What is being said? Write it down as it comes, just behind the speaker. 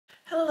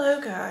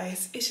Hello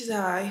guys, it is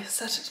I,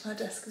 sat at my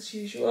desk as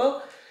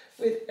usual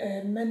with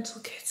a mental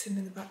kitten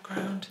in the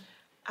background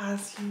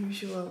as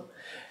usual.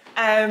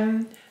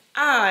 I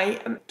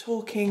am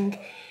talking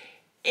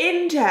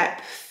in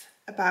depth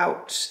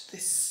about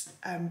this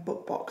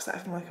book box that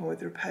I've been working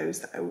with, Repose,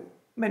 that I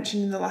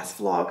mentioned in the last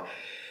vlog.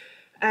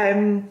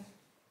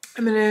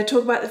 I'm going to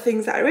talk about the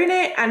things that are in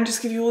it and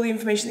just give you all the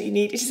information that you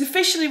need. It is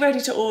officially ready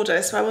to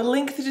order, so I will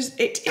link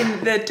it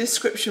in the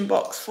description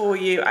box for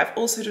you. I've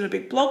also done a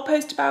big blog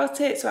post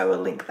about it, so I will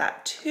link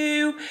that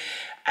too.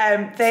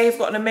 They've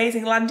got an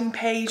amazing landing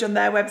page on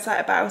their website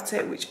about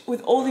it, which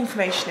with all the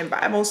information in,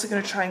 but I'm also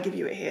going to try and give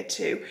you it here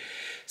too.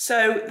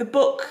 So the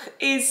box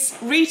is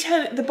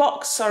retailing at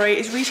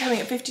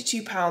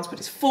 £52, but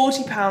it's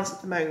 £40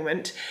 at the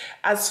moment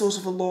as sort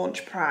of a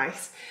launch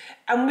price.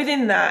 And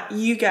within that,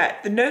 you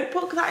get the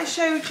notebook that I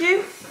showed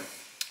you.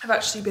 I've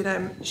actually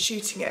been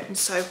shooting it, and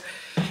so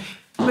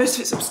most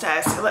of it's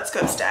upstairs, so let's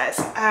go upstairs.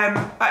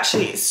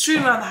 Actually, it's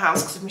strewn around the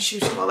house because I've been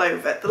shooting all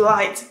over. The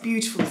lights are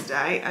beautiful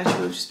today, as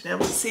you'll have just been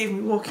able to see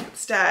me walking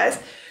upstairs.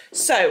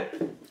 So,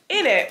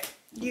 in it,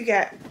 you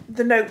get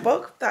the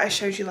notebook that I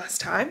showed you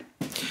last time,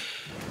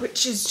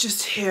 which is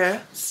just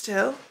here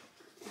still,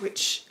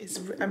 which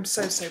is I'm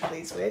so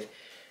pleased with.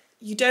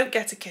 You don't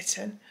get a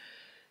kitten.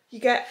 You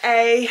get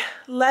a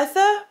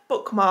leather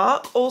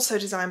bookmark, also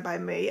designed by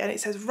me, and it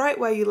says right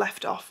where you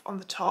left off on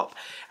the top,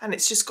 and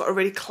it's just got a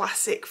really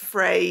classic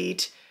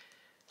frayed,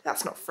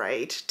 that's not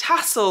frayed,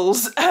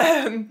 tassels,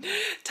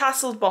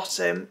 tasseled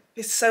bottom.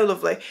 It's so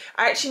lovely.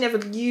 I actually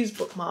never use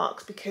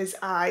bookmarks because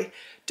I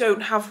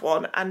don't have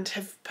one and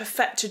have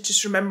perfected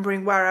just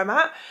remembering where I'm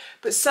at,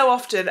 but so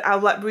often I'll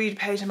like read a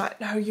page and I'm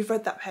like, no, you've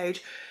read that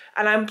page.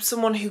 And I'm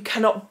someone who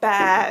cannot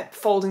bear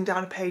folding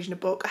down a page in a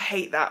book. I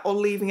hate that, or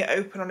leaving it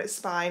open on its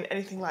spine,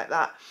 anything like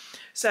that.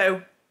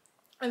 So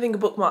I think a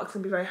bookmark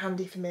can be very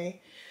handy for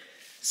me.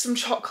 Some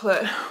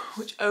chocolate,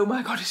 which oh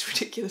my god is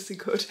ridiculously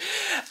good.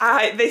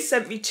 They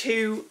sent me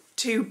two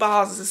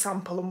bars as a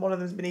sample, and one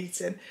of them's been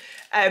eaten.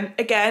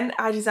 Again,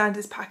 I designed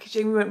this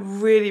packaging. We went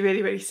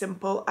really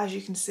simple. As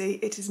you can see,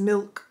 it is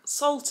milk,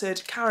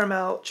 salted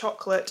caramel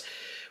chocolate,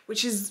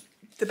 which is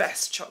the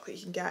best chocolate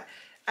you can get.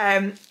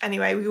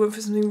 Anyway, we went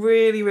for something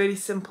really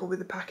simple with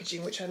the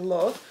packaging, which I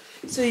love.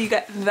 So you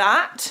get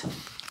that.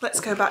 Let's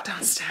go back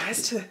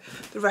downstairs to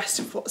the rest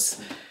of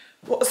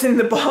what's in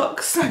the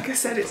box. Like I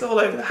said, it's all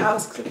over the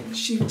house because I've been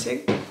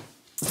shooting.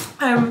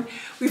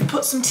 We've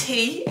put some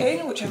tea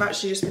in, which I've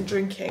actually just been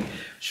drinking.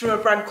 It's from a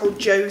brand called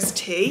Joe's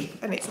Tea,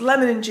 and it's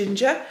lemon and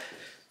ginger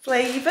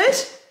flavoured.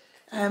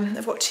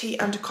 I've got tea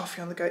and a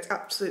coffee on the go. It's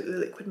absolutely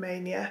liquid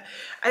mania.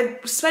 I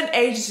spent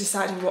ages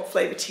deciding what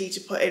flavour tea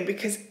to put in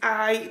because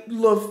I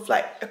love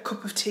like a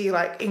cup of tea,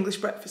 like English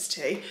breakfast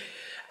tea.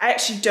 I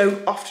actually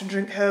don't often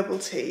drink herbal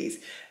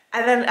teas.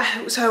 And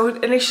then, so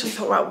I initially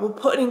thought, right, we'll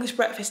put an English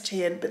breakfast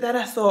tea in, but then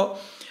I thought,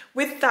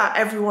 with that,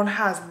 everyone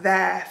has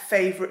their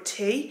favourite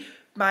tea.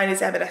 Mine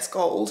is M&S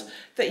Gold,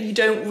 that you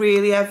don't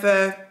really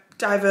ever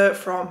divert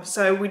from.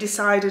 So we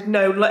decided,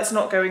 no, let's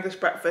not go English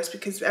breakfast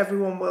because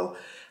everyone will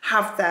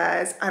have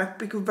theirs and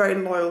become very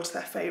loyal to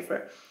their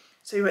favourite.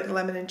 So we went the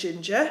lemon and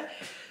ginger.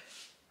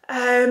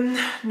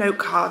 Note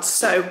cards.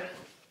 So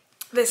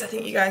this I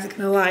think you guys are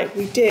gonna like.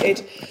 We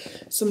did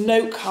some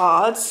note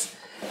cards,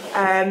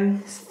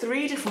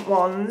 3 different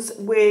ones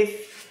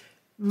with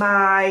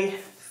my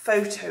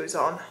photos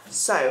on.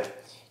 So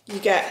you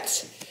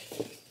get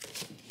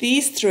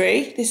these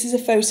 3. This is a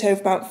photo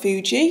of Mount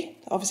Fuji,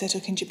 obviously I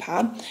took in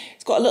Japan.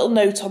 It's got a little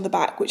note on the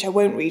back, which I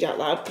won't read out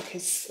loud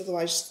because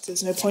otherwise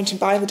there's no point in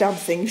buying the damn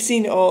thing. You've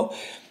seen it all.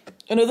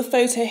 Another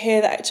photo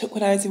here that I took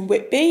when I was in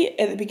Whitby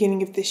at the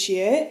beginning of this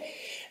year.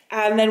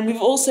 And then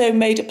we've also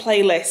made a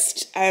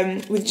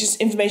playlist with just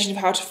information of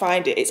how to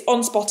find it. It's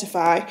on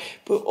Spotify,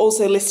 but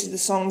also listed the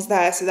songs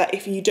there so that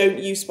if you don't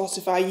use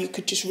Spotify, you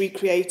could just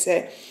recreate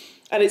it.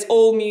 And it's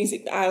all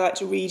music that I like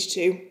to read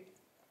to.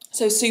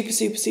 So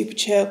super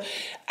chill.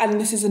 And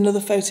this is another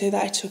photo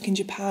that I took in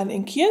Japan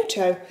in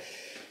Kyoto.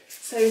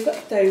 So we've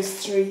got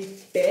those 3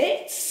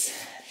 bits.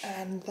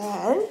 And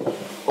then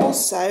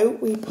also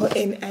we put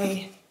in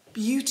a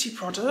beauty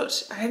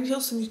product. I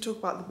also need to talk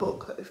about the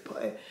book that we've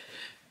put in.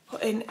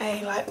 Put in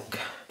a like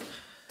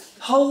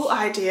whole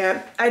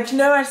idea. I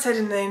know I said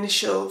in the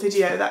initial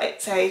video that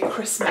it's a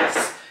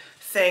Christmas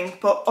thing,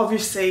 but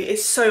obviously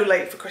it's so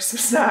late for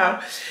Christmas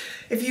now.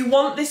 If you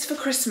want this for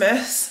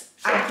Christmas,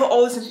 I'll put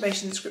all this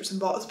information in the description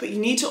box, but you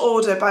need to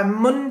order by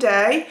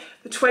Monday,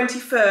 the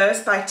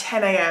 21st by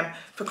 10 AM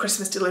for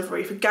Christmas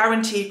delivery, for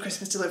guaranteed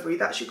Christmas delivery.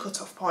 That's your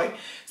cut-off point.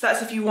 So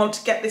that's if you want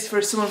to get this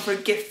for someone for a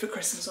gift for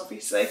Christmas,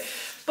 obviously.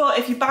 But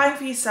if you're buying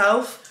for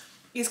yourself,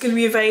 it's going to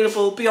be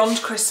available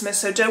beyond Christmas,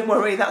 so don't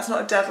worry, that's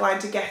not a deadline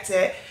to get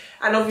it.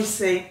 And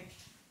obviously,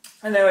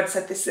 I know I'd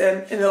said this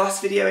in the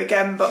last video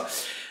again,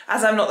 but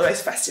as I'm not the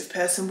most festive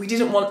person, we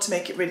didn't want to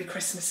make it really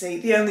Christmassy.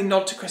 The only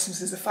nod to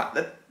Christmas is the fact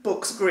that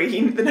book's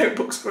green, the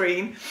notebook's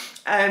green.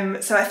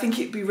 So I think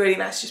it'd be really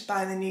nice just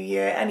buy in the new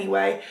year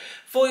anyway,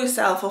 for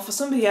yourself or for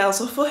somebody else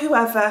or for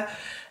whoever,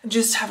 and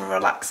just have a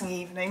relaxing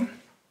evening.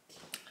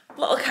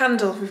 little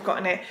candle we've got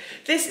in it.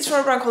 This is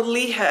from a brand called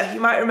Leha. You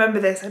might remember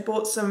this. I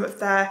bought some of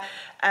their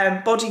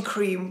body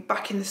cream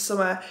back in the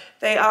summer.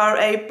 They are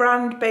a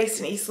brand based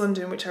in East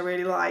London, which I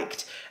really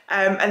liked.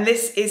 And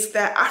this is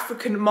their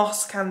African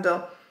moss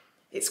candle.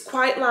 It's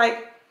quite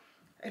like,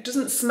 it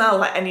doesn't smell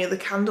like any other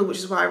candle, which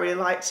is why I really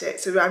liked it.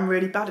 So I'm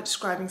really bad at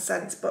describing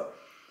scents, but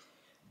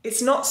it's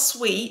not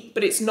sweet,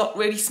 but it's not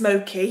really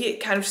smoky.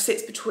 It kind of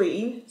sits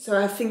between. So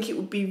I think it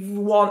would be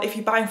one, if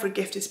you're buying for a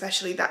gift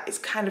especially, that is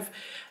kind of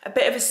a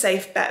bit of a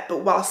safe bet, but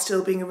while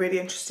still being a really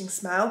interesting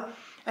smell.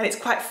 And it's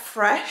quite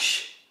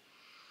fresh.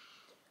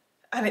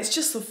 And it's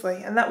just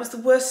lovely. And that was the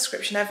worst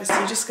description ever, so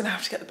you're just gonna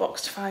have to get the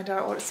box to find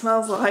out what it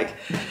smells like.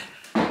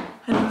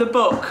 And the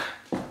book.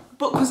 The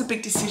book was a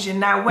big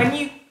decision. Now, when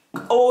you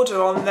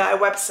order on their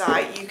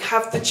website, you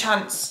have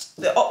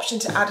the option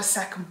to add a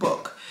second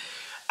book.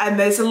 And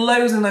there's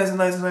loads and loads and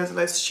loads and loads and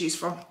loads to choose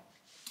from.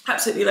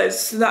 Absolutely loads.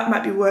 So that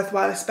might be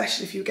worthwhile,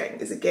 especially if you're getting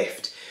it as a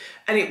gift.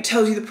 And it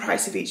tells you the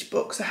price of each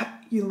book, so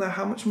you'll know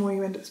how much more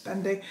you end up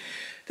spending.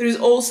 There is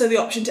also the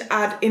option to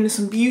add in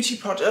some beauty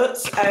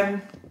products.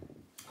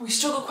 We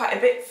struggle quite a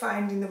bit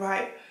finding the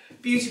right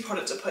beauty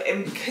product to put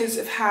in because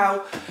of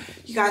how,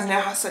 you guys know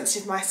how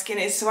sensitive my skin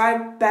is, so I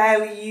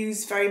barely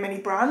use very many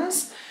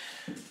brands.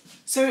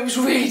 So it was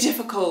really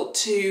difficult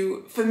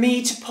for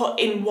me to put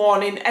in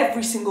one in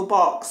every single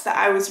box that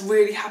I was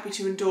really happy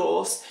to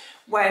endorse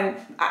when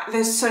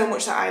there's so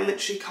much that I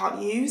literally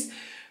can't use.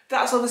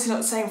 That's obviously not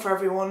the same for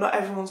everyone. Not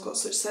everyone's got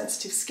such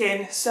sensitive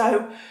skin.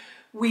 So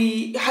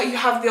you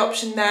have the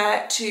option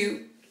there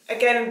to,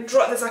 again,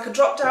 there's like a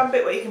drop down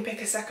bit where you can pick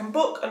a second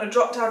book and a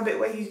drop down bit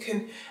where you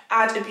can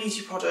add a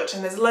beauty product.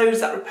 And there's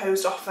loads that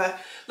Reposed offer,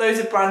 loads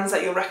of brands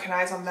that you'll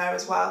recognise on there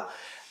as well.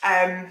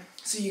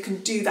 So you can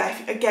do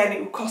that. Again,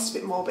 it will cost a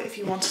bit more, but if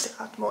you wanted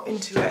to add more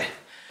into it.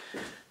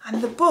 And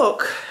the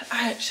book,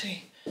 I'm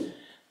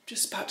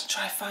just about to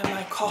try and find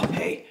my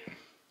copy.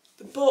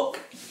 The book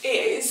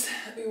is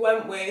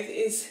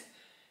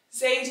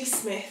Zadie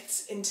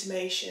Smith's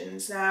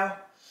Intimations. Now,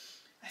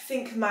 I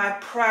think my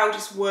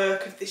proudest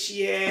work of this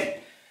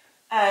year,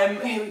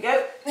 here we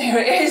go, here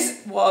it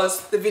is,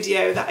 was the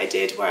video that I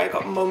did where I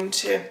got Mum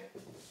to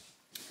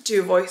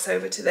do a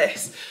voiceover to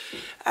this.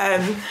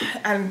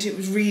 And it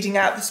was reading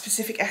out the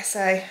specific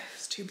essay,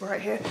 it's too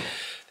bright here,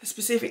 the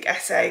specific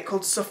essay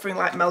called Suffering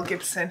Like Mel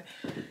Gibson.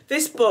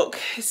 This book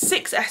is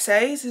 6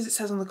 essays, as it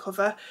says on the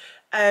cover,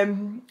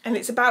 and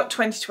it's about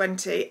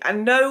 2020,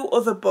 and no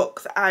other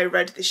book that I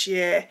read this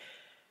year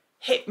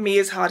hit me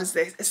as hard as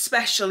this,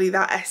 especially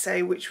that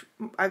essay which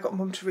I got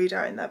Mum to read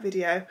out in that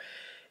video.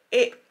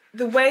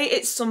 The way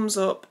it sums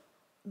up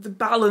the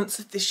balance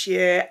of this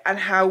year and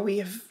how we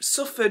have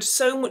suffered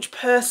so much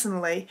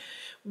personally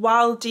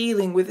while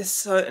dealing with a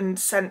certain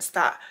sense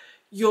that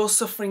your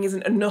suffering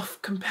isn't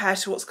enough compared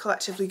to what's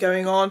collectively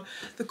going on,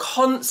 the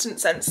constant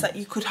sense that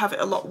you could have it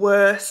a lot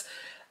worse,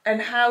 and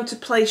how to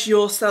place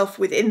yourself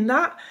within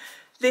that.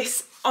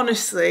 This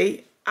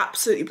honestly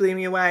absolutely blew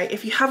me away.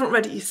 If you haven't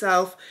read it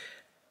yourself,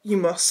 you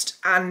must,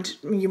 and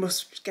you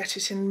must get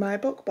it in my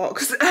book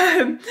box.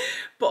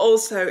 But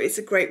also it's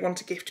a great one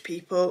to gift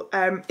people.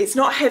 It's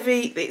not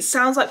heavy, it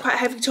sounds like quite a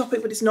heavy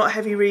topic, but it's not a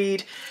heavy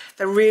read.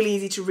 They're really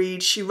easy to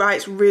read. She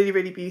writes really,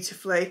 really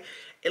beautifully.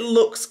 It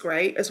looks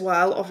great as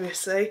well,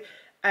 obviously.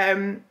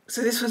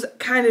 So this was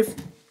kind of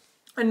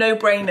a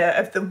no-brainer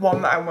of the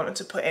one that I wanted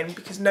to put in,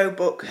 because no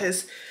book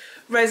has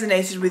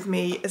resonated with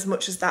me as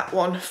much as that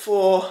one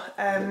for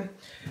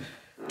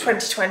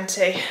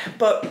 2020.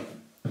 But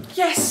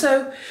yes,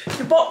 so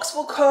the box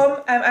will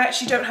come. I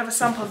actually don't have a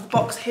sample of the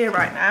box here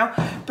right now,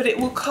 but it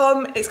will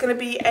come. It's going to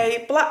be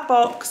a black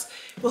box.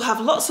 We'll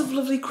have lots of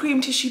lovely cream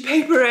tissue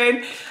paper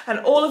in and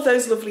all of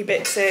those lovely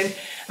bits in.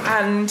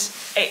 And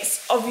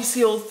it's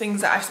obviously all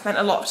things that I've spent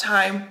a lot of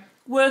time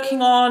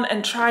working on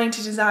and trying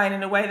to design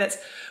in a way that's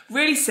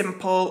really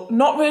simple,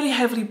 not really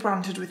heavily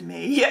branded with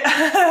me,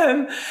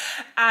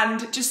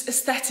 and just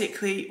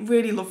aesthetically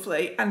really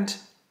lovely. And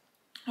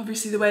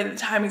obviously the way that the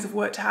timings have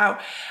worked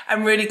out,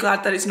 I'm really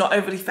glad that it's not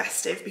overly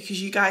festive,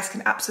 because you guys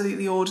can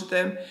absolutely order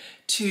them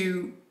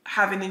to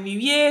have in the new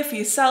year for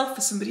yourself,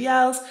 for somebody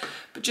else,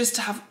 but just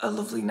to have a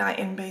lovely night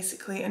in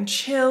basically and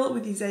chill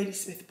with your Zadie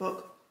Smith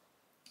book.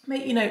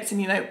 Make your notes in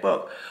your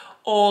notebook,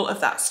 all of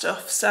that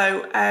stuff.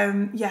 So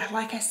yeah,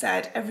 like I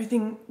said,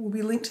 everything will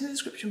be linked in the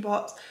description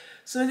box.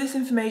 Some of this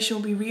information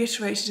will be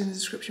reiterated in the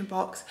description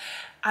box,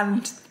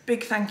 and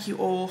big thank you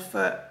all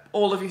for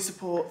all of your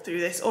support through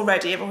this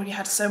already. I've already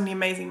had so many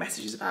amazing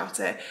messages about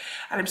it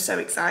and I'm so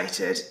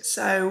excited.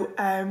 So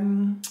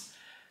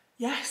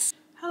yes,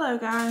 hello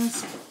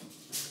guys.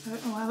 I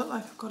don't know why I look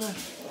like I've got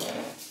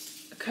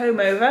a comb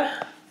over.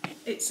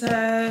 It's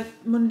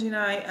Monday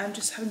night. I'm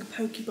just having a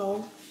poke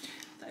bowl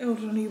that I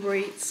ordered on Uber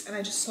Eats, and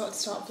I just thought I'd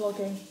start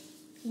vlogging.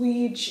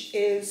 Weege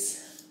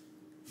is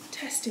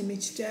testing me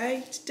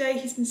today. Today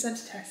he's been sent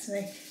to test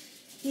me.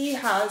 He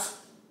has,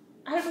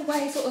 I don't know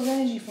where he's got his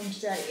energy from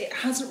today. It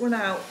hasn't run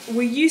out.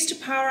 We're used to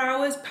power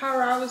hours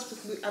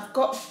because I've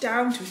got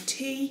down to a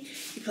T.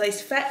 He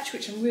plays fetch,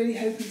 which I'm really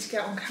hoping to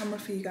get on camera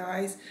for you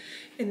guys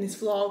in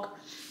this vlog.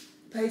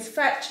 plays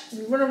fetch,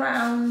 we run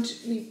around,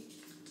 we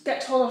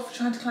get told off for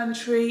trying to climb the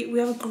tree, we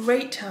have a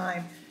great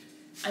time.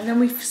 And then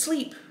we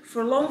sleep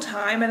for a long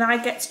time and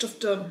I get stuff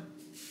done.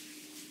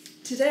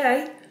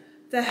 Today,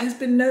 there has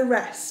been no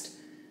rest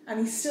and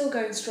he's still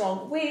going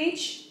strong.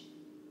 Weege,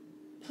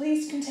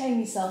 please contain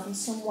yourself in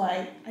some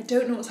way. I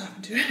don't know what's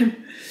happened to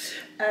him.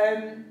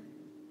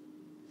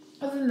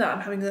 Other than that,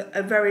 I'm having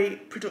a very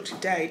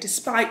productive day.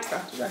 Despite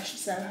that, as I should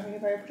say, I'm having a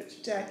very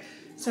productive day.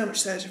 So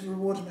much so that I've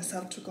rewarded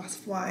myself to a glass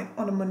of wine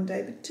on a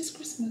Monday, but it is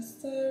Christmas,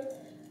 so...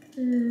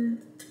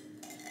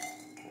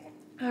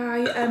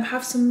 I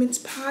have some mince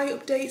pie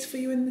updates for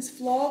you in this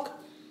vlog.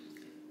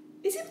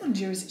 Is it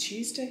Monday or is it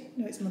Tuesday?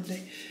 No, it's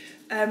Monday.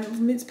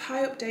 Mince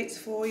pie updates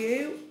for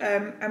you.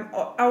 I'm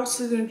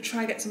also going to try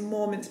and get some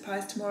more mince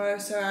pies tomorrow,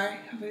 so I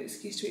have an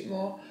excuse to eat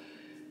more.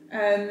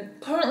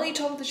 Currently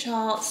top of the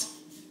charts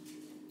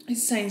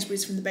is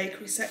Sainsbury's from the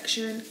bakery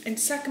section. In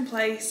second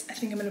place, I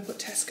think I'm going to put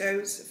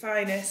Tesco's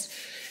Finest.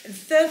 In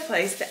third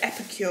place, the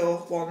Epicure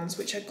ones,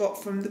 which I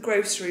got from the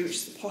grocery, which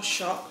is the posh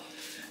shop.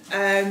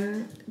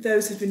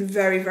 Those have been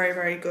very, very,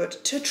 very good.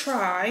 To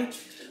try,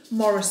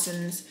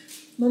 Morrison's.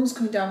 Mum's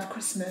coming down for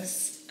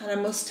Christmas and I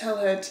must tell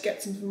her to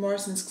get some from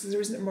Morrison's because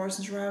there isn't a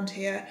Morrison's around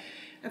here.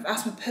 I've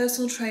asked my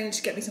personal trainer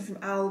to get me some from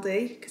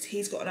Aldi because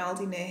he's got an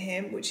Aldi near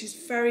him, which is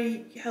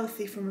very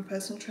healthy from a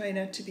personal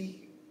trainer to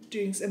be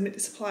doing a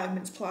supply of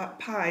mince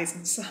pies on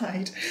the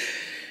side.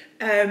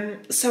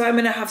 So I'm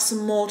going to have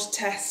some more to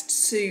test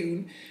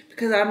soon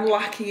because I'm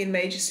lacking in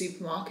major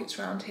supermarkets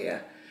around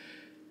here.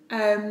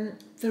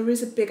 There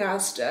is a big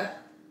Asda.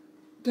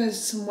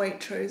 There's some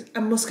Waitrose. I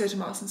must go to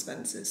Marks and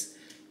Spencer's.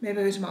 Maybe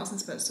I'll go to Marks and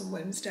Spencer's on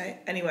Wednesday.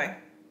 Anyway,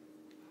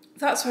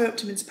 that's why I'm up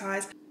to mince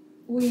pies.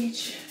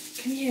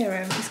 Weege, can you hear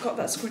him? He's got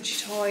that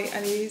scrunchy toy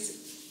and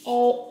he's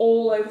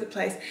all over the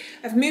place.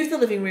 I've moved the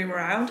living room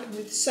around. I've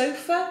moved the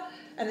sofa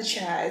and the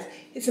chairs.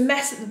 It's a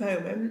mess at the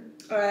moment,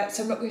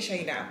 so I'm not going to show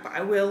you now, but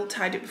I will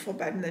tidy it before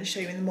bed and then show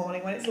you in the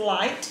morning when it's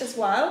light as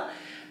well.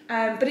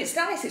 But it's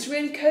nice, it's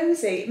really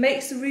cosy. It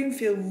makes the room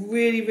feel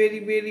really, really,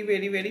 really,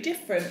 really, really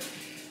different,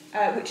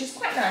 which is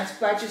quite nice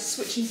by just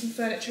switching some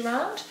furniture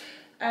around.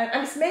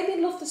 And it's made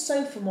me love the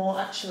sofa more,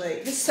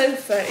 actually. This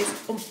sofa is,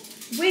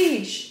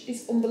 Weege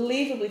is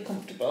unbelievably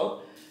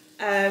comfortable,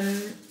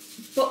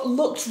 but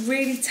looked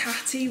really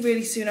tatty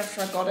really soon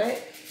after I got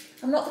it.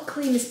 I'm not the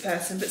cleanest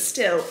person, but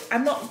still,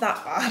 I'm not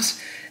that bad.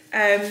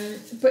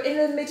 But in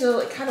the middle,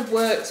 it kind of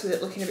works with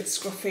it looking a bit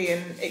scruffy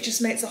and it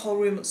just makes the whole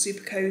room look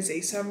super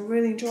cosy, so I'm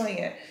really enjoying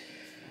it.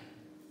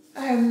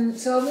 So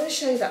I'm going to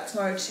show you that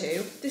tomorrow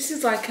too. This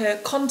is like a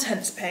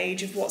contents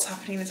page of what's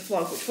happening in this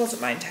vlog, which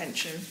wasn't my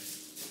intention.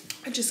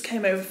 I just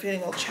came over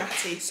feeling all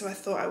chatty, so I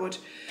thought I would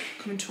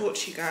come and talk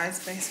to you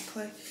guys,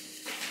 basically.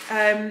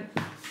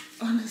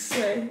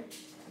 Honestly,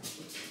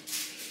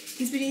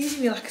 he's been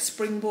using me like a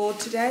springboard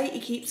today. He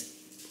keeps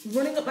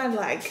running up my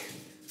leg,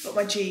 up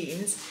my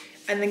jeans,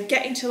 and then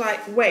getting to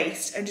like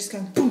waist and just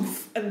going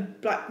poof and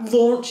like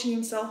launching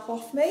himself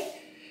off me.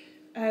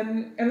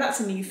 And that's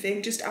a new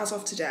thing, just as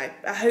of today.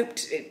 I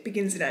hoped it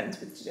begins and ends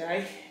with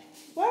today.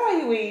 Where are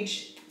you,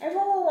 Weege?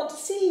 Everyone will want to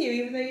see you,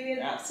 even though you're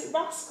an absolute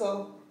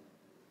rascal.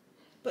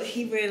 But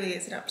he really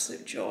is an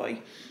absolute joy.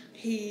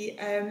 He,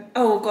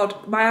 oh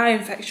God, my eye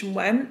infection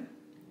went.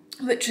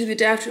 Literally the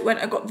day after it went,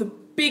 I got the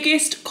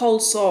biggest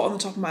cold sore on the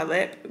top of my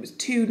lip. It was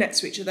 2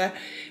 next to each other.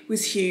 It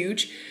was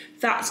huge.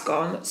 That's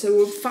gone. So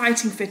we're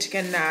fighting fit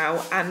again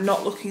now and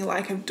not looking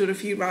like I've done a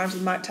few rounds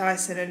with Mike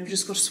Tyson and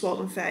just got a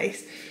swollen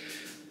face.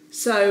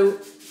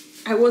 So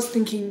I was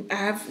thinking, I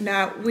have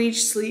now, Weege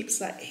sleeps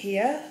like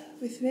here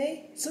with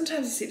me.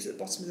 Sometimes he sleeps at the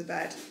bottom of the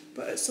bed,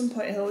 but at some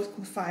point he'll always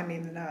come find me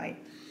in the night.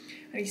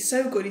 And he's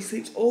so good, he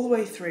sleeps all the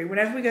way through.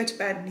 Whenever we go to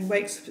bed and he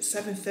wakes up at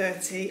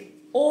 7:30,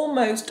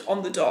 almost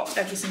on the dot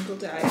every single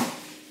day.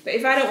 But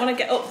if I don't want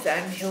to get up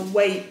then, he'll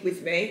wait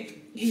with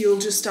me. He'll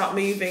just start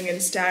moving and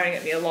staring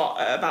at me a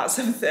lot at about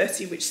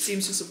 7:30, which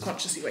seems to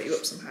subconsciously wake you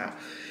up somehow.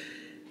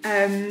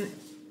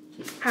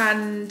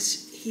 And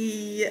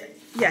he,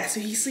 yeah,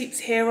 so he sleeps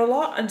here a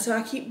lot, and so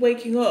I keep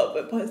waking up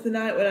at points of the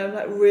night when I'm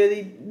like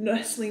really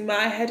nestling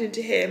my head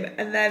into him,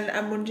 and then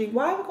I'm wondering,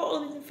 why have I got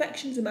all these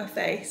infections in my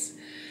face?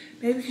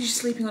 Maybe because you're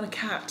sleeping on a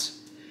cat.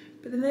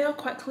 But then they are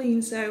quite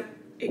clean, so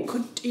it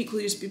could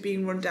equally just be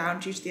being run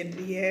down due to the end of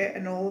the year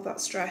and all of that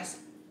stress.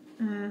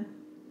 Oh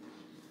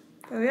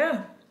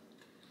yeah.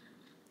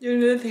 The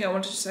only other thing I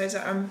wanted to say is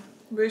that I'm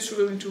really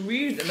struggling to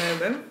read at the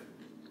moment.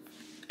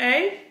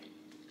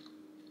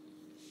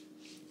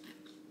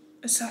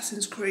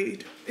 Assassin's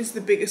Creed is the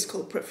biggest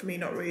culprit for me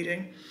not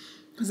reading,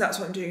 because that's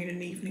what I'm doing in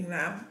an evening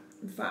now.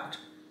 In fact,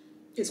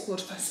 it's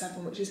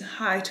 7:15, which is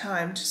high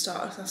time to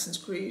start Assassin's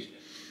Creed.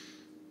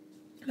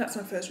 That's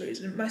my first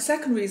reason. My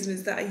second reason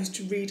is that I used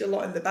to read a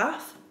lot in the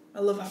bath.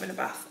 I love having a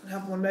bath and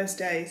have one most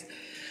days.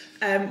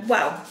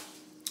 Well,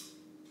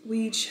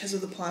 Weege has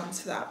other plans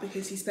for that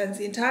because he spends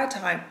the entire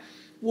time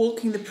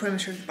walking the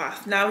perimeter of the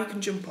bath. Now he can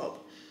jump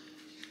up.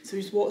 So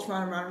he just walks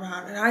round and round and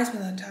round, and I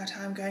spend the entire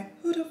time going,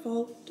 oh, don't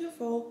fall, don't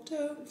fall,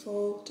 don't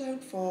fall,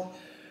 don't fall,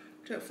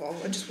 don't fall,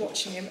 and just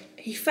watching him.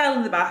 He fell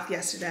in the bath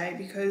yesterday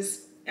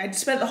because I'd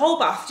spent the whole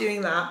bath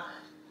doing that,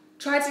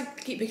 tried to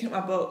keep picking up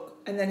my book,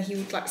 and then he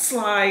would like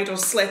slide or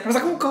slip. I was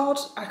like, oh God,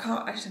 I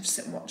can't, I just have to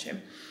sit and watch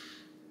him.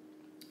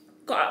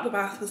 Got out of the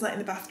bath, was letting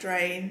the bath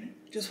drain,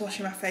 just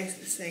washing my face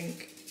at the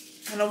sink.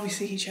 And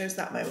obviously he chose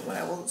that moment when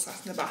I wasn't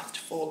sat in the bath to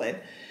fall in.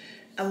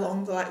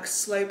 Along the like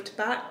sloped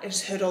back, I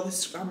just heard all this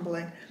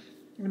scrambling.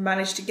 And I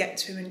managed to get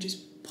to him and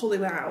just pull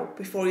him out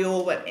before he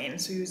all went in.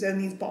 So he was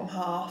only his bottom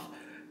half.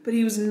 But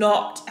he was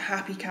not a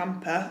happy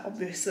camper,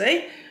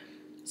 obviously.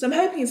 So I'm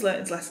hoping he's learnt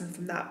his lesson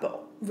from that,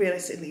 but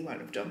realistically he won't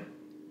have done.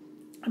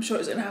 I'm sure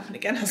it's going to happen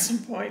again at some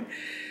point.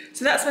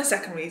 So that's my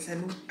second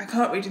reason. I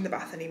can't read in the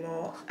bath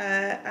anymore.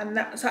 And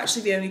that's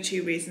actually the only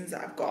 2 reasons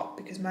that I've got,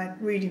 because my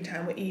reading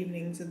time were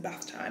evenings and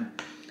bath time.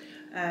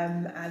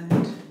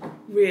 And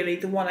really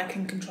the one I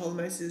can control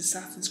the most is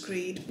Assassin's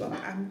Creed, but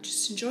I'm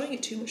just enjoying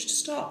it too much to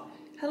stop.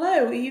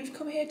 Hello, you've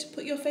come here to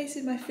put your face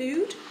in my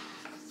food,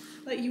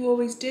 like you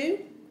always do.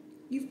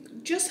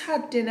 You've just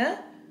had dinner.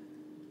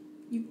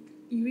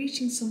 You're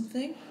eating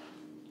something.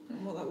 I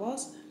don't know what that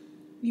was.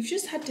 You've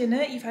just had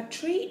dinner, you've had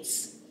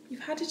treats,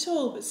 you've had it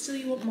all, but still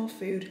you want more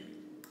food.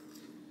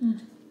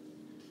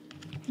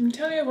 I'm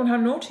telling everyone how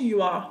naughty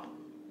you are.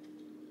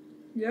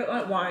 You don't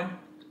like wine.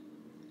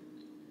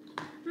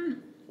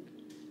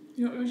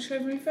 You're not really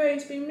shaving your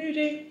face, being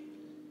moody.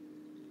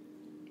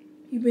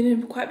 You've been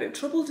in quite a bit of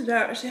trouble today,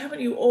 actually,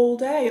 haven't you? All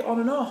day, on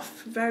and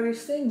off, for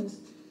various things.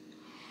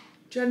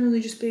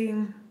 Generally just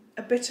being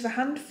a bit of a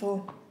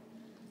handful,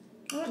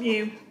 aren't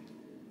you?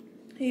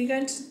 Are you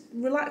going to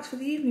relax for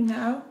the evening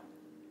now?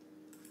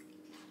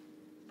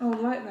 Oh,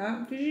 like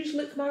that. Did you just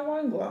lick my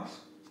wine glass?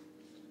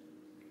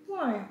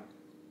 Why?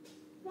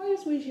 Why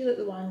does Ouija lick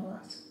the wine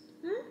glass?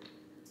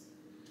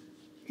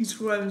 He's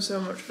grown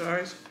so much,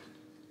 guys.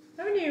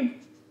 Haven't you?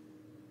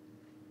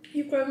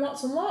 You've grown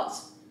lots and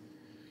lots.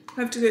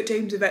 I have to go to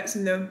James Vet's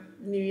in the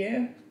new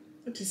year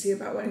to see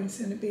about when he's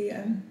going to be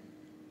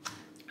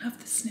have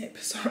the snip.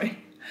 Sorry,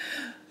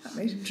 that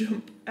made him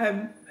jump.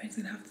 He's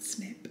going to have the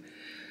snip,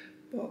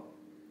 but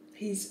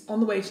he's on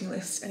the waiting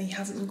list and he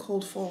hasn't been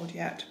called forward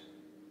yet.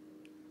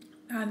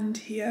 And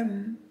he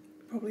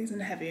probably isn't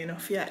heavy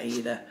enough yet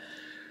either.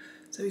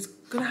 So he's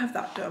going to have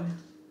that done.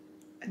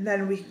 And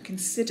then we can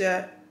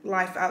consider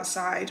life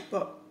outside,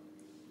 but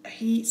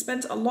he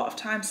spends a lot of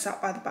time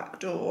sat by the back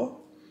door.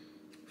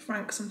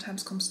 Frank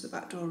sometimes comes to the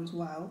back door as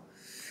well.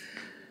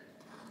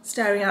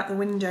 Staring out the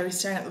window, he's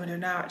staring out the window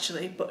now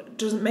actually, but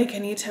doesn't make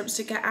any attempts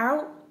to get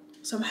out.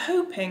 So I'm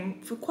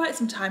hoping for quite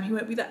some time he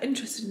won't be that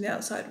interested in the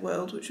outside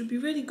world, which would be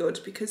really good,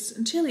 because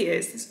until he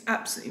is, there's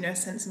absolutely no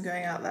sense in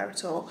going out there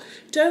at all.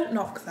 Don't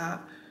knock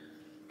that.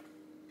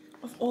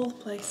 Of all the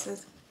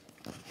places.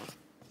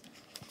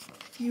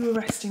 You were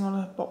resting on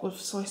a bottle of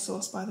soy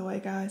sauce, by the way,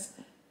 guys,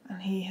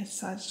 and he has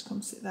decided to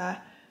come sit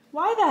there.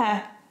 Why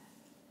there?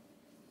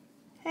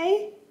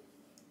 Hey?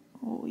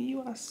 Oh,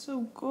 you are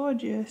so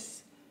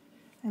gorgeous.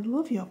 I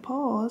love your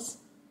paws.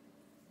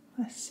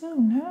 They're so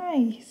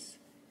nice.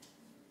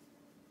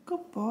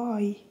 Good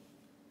boy.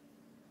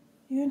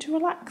 You going to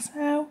relax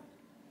now?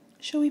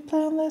 Shall we play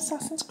on the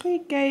Assassin's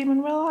Creed game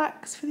and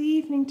relax for the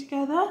evening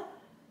together?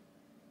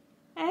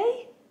 Eh?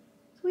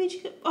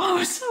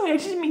 Oh, sorry, I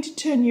didn't mean to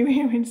turn your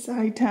ear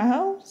inside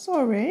down.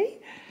 Sorry.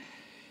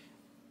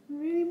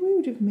 Really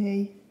rude of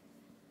me.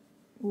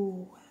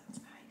 Oh, that's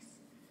nice.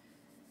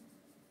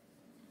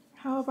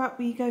 How about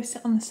we go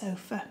sit on the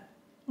sofa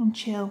and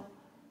chill?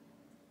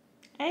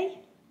 Eh?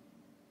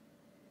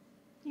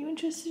 You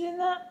interested in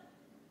that?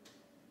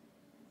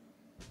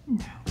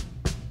 No.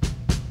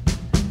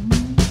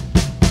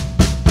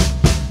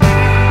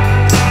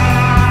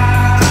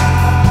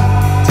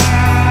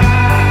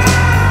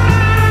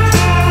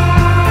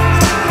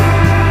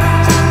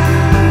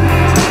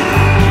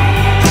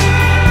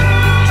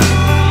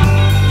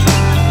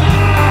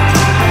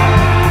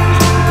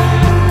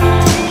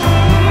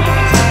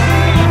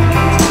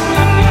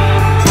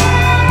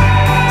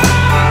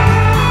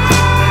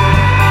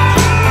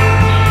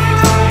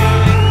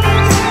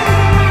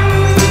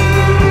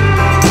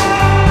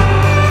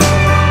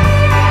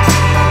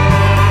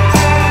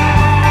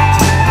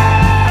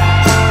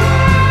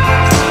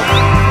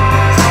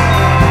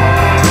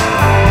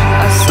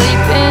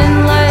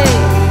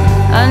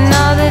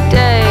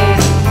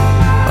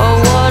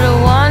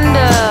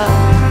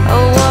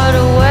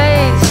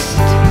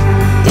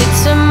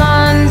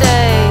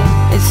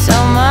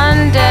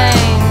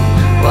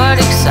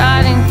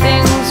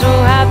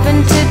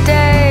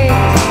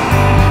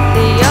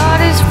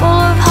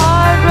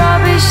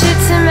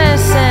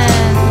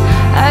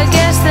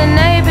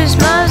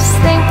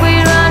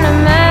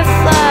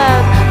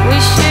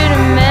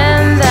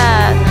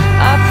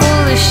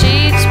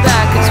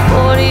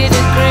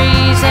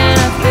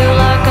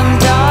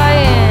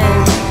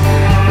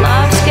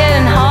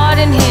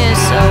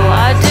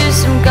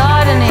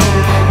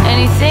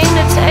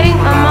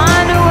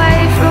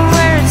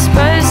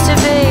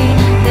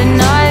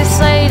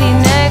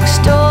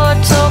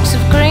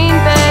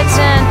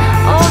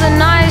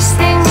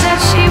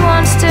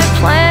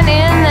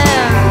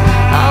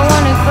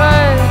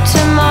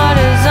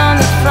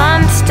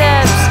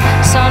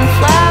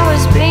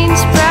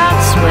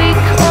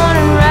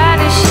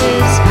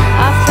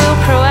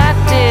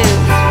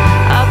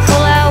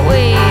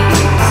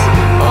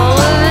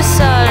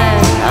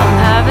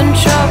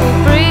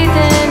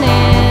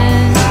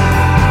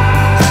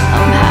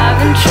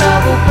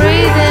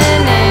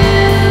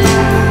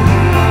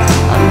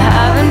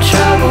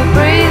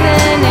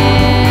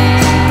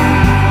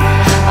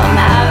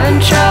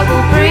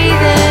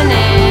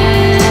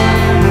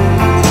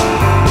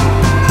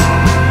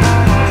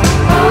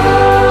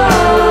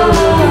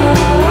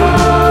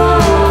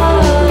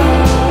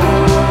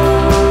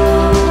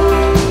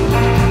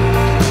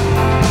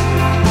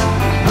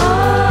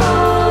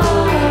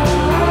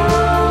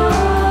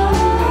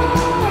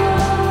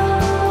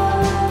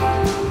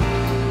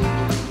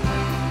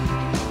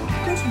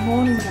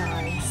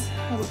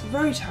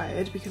 very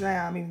tired, because I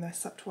am, even though I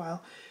slept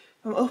well.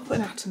 I'm up at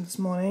an atom this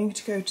morning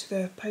to go to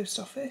the post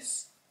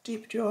office.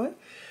 Deep joy.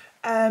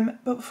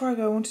 But before I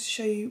go, I wanted to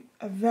show you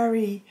a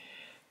very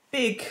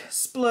big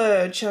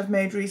splurge I've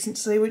made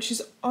recently, which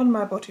is on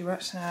my body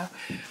right now,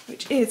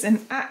 which is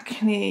an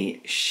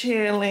Acne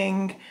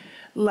shearling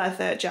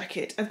leather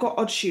jacket. I've got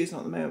odd shoes on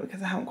at the moment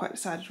because I haven't quite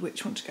decided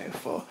which one to go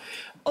for.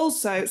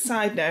 Also,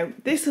 side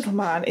note, this little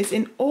man is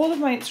in all of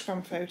my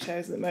Instagram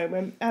photos at the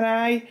moment, and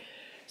I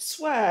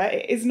swear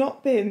it has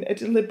not been a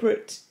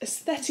deliberate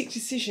aesthetic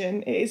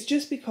decision. It is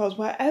just because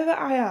wherever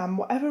I am,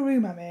 whatever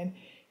room I'm in,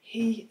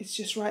 he is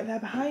just right there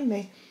behind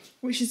me,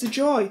 which is a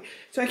joy.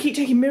 So I keep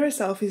taking mirror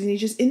selfies and he's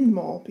just in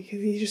more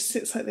because he just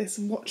sits like this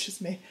and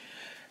watches me.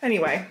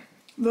 Anyway,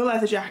 the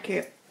leather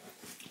jacket.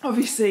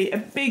 Obviously a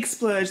big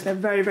splurge. They're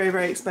very, very,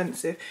 very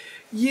expensive.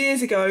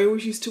 Years ago I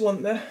always used to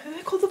want they're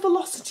called the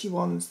Velocity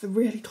ones, the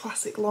really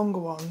classic longer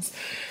ones.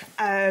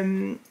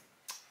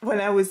 When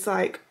I was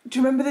like, do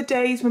you remember the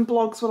days when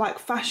blogs were like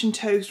Fashion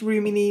Toast,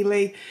 Rumi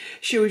Neely?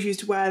 She always used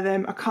to wear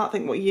them. I can't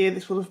think what year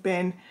this will have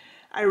been.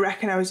 I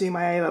reckon I was doing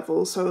my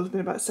A-levels, so it would have been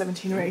about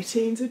 17 or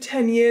 18, so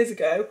 10 years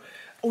ago.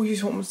 I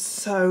used to want them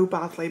so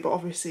badly, but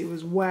obviously it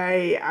was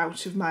way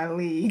out of my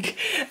league.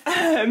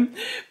 But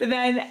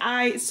then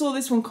I saw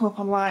this one come up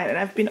online, and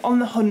I've been on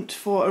the hunt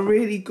for a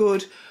really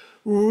good,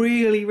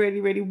 really, really,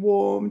 really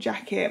warm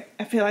jacket.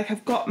 I feel like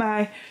I've got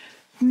my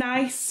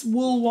nice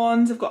wool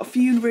ones. I've got a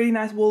few really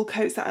nice wool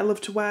coats that I love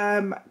to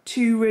wear.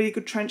 2 really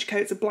good trench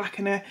coats, a black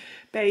and a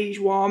beige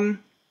one.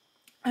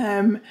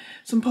 Some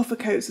puffer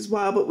coats as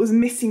well, but was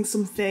missing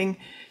something.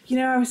 You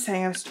know, I was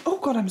saying, oh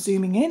God, I'm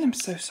zooming in. I'm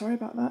so sorry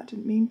about that. I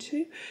didn't mean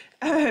to.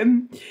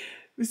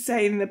 Was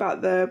saying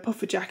about the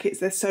puffer jackets,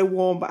 they're so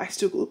warm, but I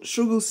struggle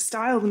to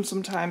style them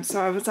sometimes. So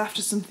I was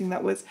after something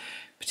that was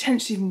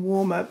potentially even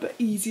warmer, but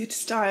easier to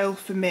style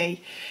for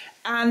me.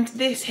 And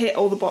this hit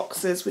all the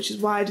boxes, which is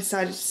why I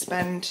decided to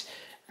spend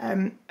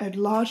a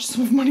large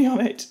sum of money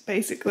on it,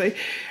 basically.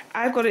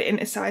 I've got it in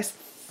a size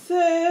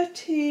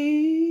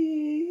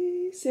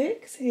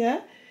 36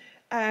 here.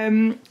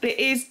 It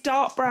is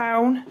dark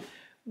brown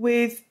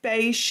with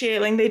beige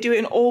shearling. They do it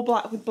in all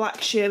black with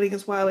black shearling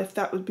as well, if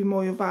that would be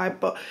more your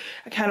vibe, but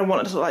I kind of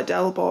want it to look like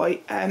Del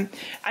Boy. And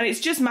it's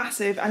just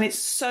massive, and it's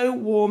so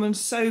warm and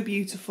so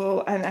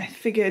beautiful, and I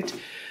figured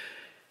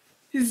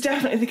it's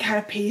definitely the kind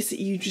of piece that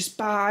you just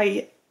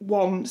buy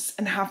once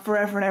and have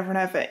forever and ever and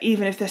ever,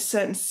 even if there's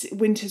certain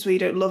winters where you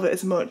don't love it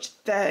as much.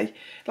 Like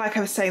I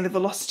was saying, the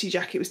Velocity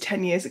jacket was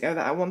 10 years ago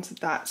that I wanted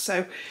that,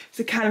 so it's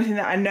the kind of thing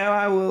that I know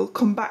I will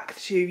come back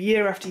to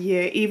year after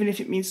year, even if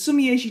it means some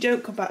years you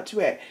don't come back to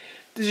it.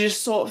 There's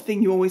just sort of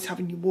thing you always have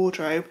in your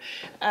wardrobe.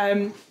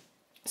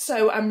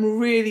 So I'm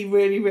really,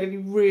 really, really,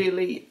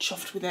 really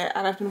chuffed with it,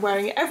 and I've been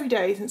wearing it every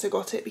day since I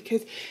got it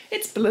because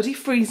it's bloody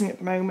freezing at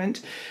the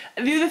moment.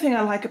 And the other thing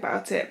I like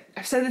about it,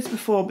 I've said this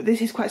before, but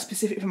this is quite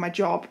specific for my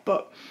job,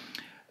 but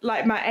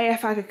like my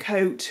AF Agger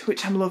coat,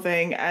 which I'm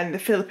loving, and the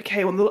Philippa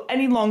K one,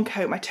 any long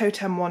coat, my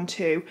Totem one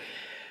too,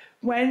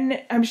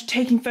 when I'm just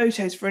taking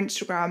photos for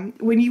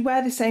Instagram, when you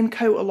wear the same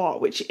coat a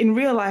lot, which in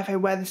real life I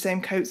wear the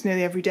same coats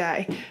nearly every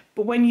day,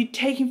 but when you're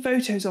taking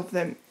photos of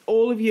them,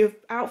 all of your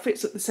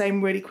outfits look the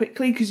same really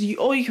quickly because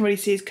all you can really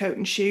see is coat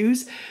and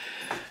shoes.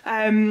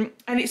 And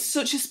it's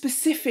such a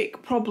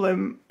specific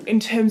problem in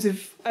terms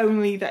of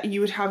only that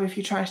you would have if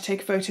you're trying to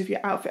take a photo of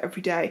your outfit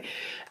every day.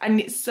 And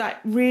it's like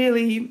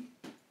really,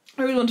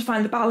 I really want to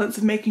find the balance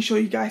of making sure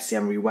you guys see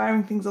I'm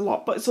re-wearing things a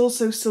lot, but it's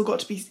also still got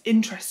to be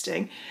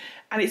interesting.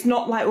 And it's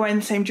not like wearing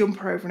the same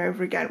jumper over and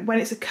over again. When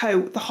it's a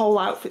coat, the whole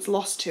outfit's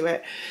lost to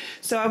it.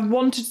 So I've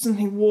wanted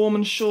something warm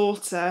and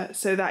shorter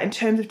so that in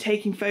terms of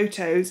taking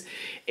photos,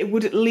 it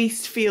would at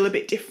least feel a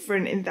bit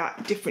different in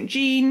that different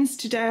jeans.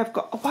 Today I've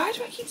got, oh, why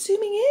do I keep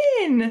zooming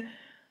in?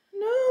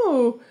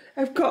 No,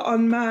 I've got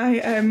on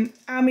my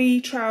Ami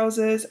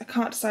trousers. I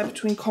can't decide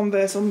between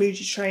Converse or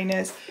Muji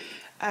trainers.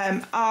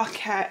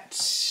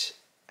 Arket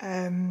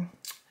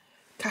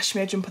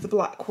cashmere jumper, the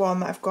black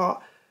one that I've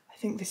got. I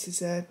think this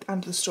is a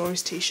Under the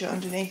Stories t-shirt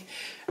underneath.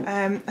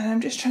 And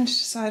I'm just trying to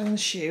decide on the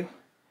shoe.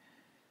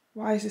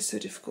 Why is this so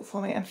difficult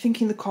for me? I'm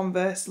thinking the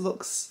Converse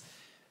looks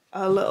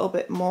a little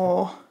bit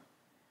more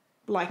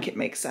like it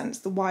makes sense.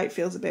 The white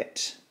feels a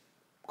bit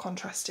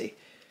contrasty.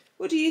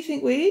 What do you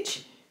think,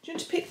 Weege? Do you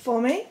want to pick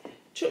for me?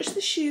 Which is the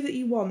shoe that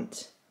you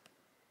want?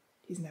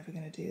 He's never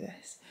going to do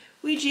this.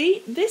 Ouija,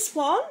 this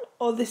one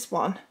or this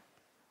one?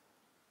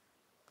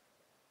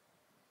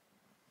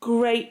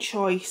 Great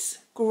choice,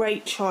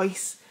 great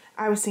choice.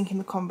 I was thinking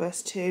the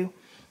Converse too.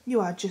 You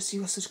are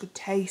such good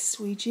taste,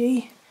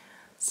 Ouija.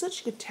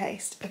 Such good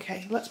taste.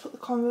 Okay, let's put the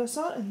Converse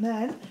on and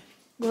then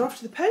we're off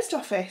to the post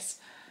office.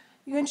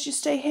 You're going to just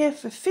stay here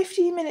for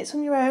 15 minutes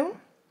on your own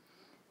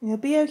and you'll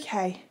be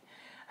okay.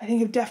 I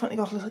think I've definitely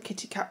got a little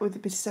kitty cat with a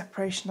bit of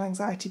separation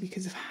anxiety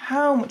because of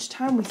how much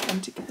time we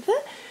spend together.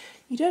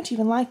 You don't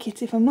even like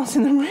it if I'm not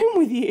in the room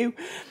with you,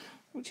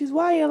 which is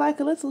why you're like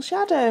a little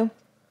shadow.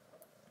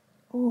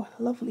 Oh,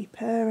 lovely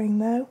purring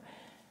though.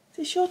 Is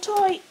this your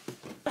toy?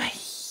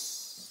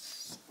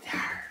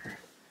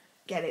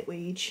 Get it,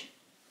 Weege.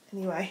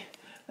 Anyway,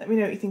 Let me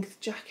know what you think of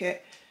the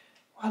jacket.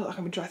 Oh, I look like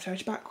I'm dry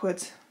throat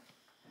backwards.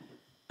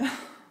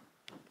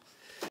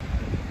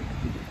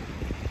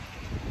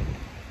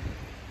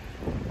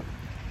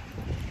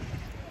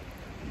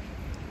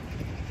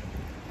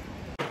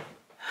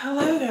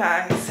 Hello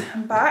guys,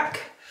 I'm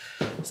back.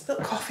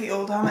 Spilled coffee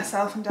all down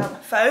myself and down my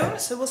phone,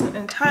 so it wasn't an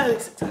entirely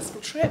successful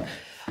trip,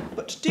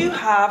 but do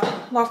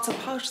have lots of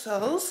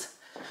parcels.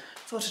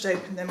 Thought I'd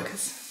open them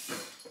because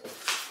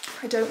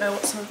I don't know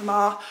what some of them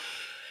are.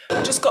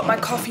 I just got my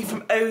coffee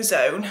from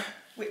Ozone,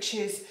 which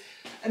is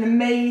an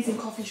amazing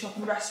coffee shop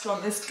and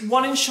restaurant. There's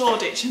one in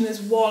Shoreditch and there's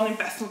one in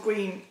Bethnal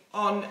Green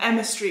on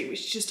Emma Street,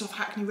 which is just off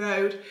Hackney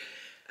Road.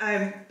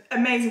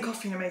 Amazing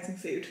coffee and amazing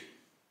food.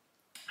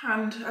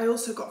 And I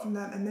also got from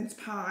them a mince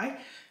pie,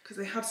 because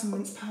they had some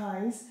mince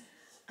pies,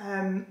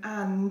 and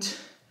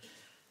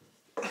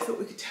I thought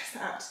we could test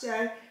that out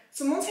today.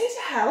 Someone's here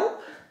to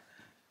help.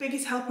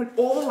 Biggest helper in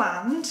all the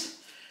land.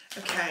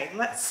 Okay,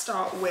 let's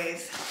start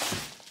with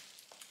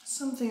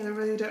something I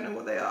really don't know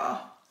what they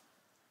are.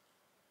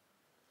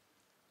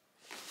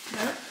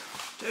 Nope,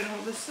 don't know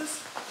what this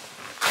is.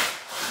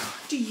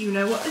 Do you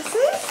know what this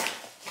is?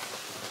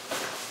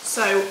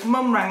 So,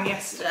 Mum rang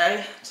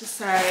yesterday to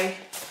say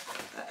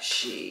that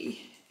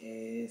she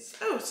is,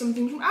 oh,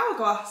 something from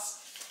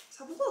Hourglass. Let's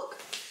have a look.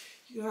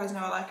 You guys know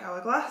I like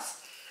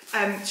Hourglass.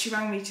 She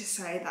rang me to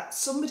say that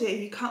somebody,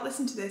 you can't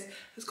listen to this,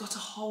 has got a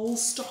whole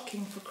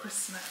stocking for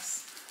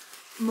Christmas.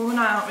 Mum and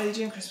I aren't really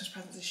doing Christmas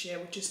presents this year,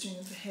 we're just doing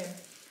them for him.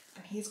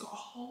 And he's got a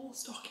whole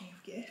stocking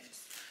of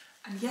gifts.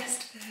 And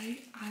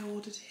yesterday I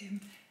ordered him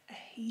a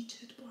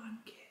heated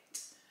blanket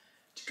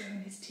to go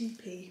in his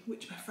teepee,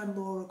 which my friend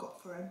Laura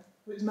got for him.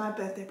 It was my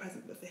birthday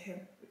present, but for him,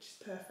 which is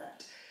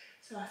perfect.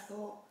 So I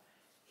thought,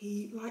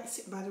 he likes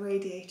sitting by the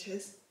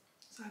radiators,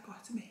 so I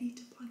got him a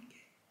heated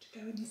blanket to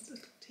go in his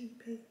little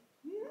teepee.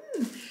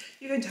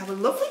 You're going to have a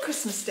lovely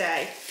Christmas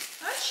day,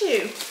 aren't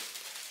you?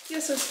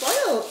 You're so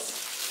spoiled.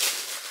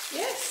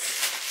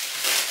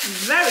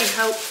 Yes. Very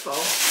helpful.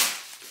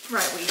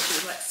 Right,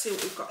 let's see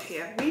what we've got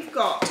here. We've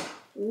got,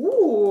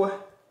 ooh,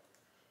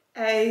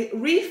 a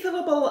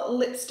refillable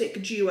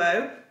lipstick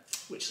duo,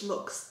 which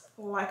looks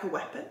like a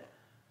weapon.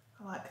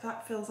 I like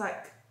that. Feels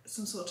like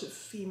some sort of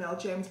female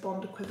James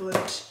Bond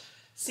equivalent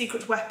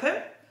secret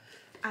weapon.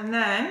 And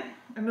then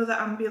another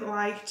ambient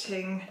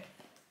lighting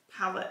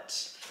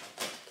palette.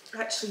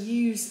 I actually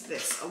use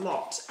this a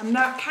lot. I'm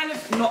now kind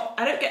of not,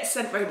 I don't get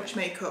sent very much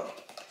makeup,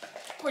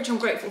 which I'm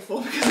grateful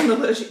for because I'm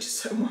allergic to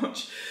so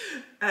much.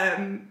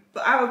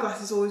 But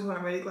Hourglass is always one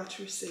I'm really glad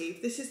to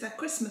receive. This is their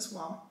Christmas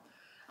one.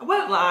 I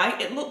won't lie,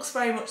 it looks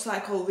very much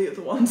like all the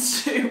other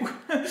ones too.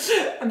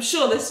 I'm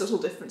sure there's subtle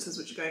differences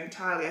which are going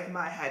entirely over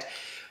my head.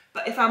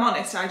 But if I'm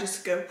honest, I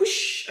just go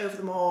whoosh over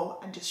them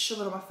all and just shove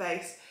it on my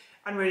face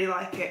and really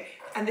like it.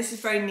 And this is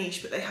very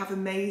niche, but they have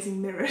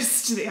amazing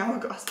mirrors to the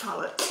Hourglass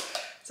palette.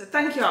 So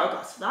thank you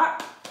Hourglass for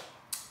that.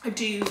 I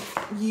do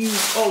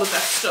use all of their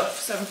stuff,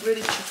 so I'm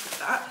really chuffed with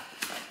that.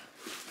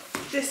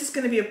 This is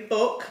going to be a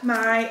book.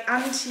 My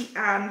Auntie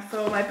Anne,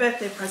 for my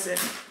birthday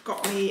present,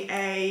 got me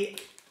a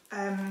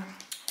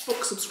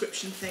book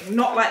subscription thing.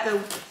 Not like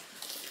the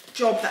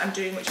job that I'm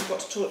doing, which I've got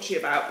to talk to you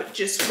about, but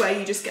just where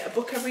you just get a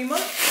book every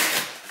month,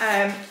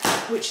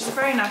 which is a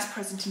very nice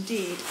present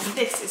indeed. And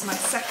this is my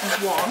second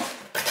one.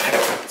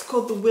 It's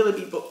called the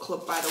Willoughby Book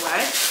Club, by the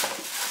way.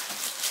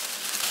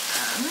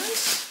 And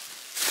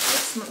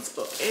this month's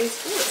book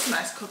is, oh, it's a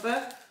nice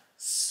cover,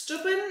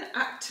 Stubborn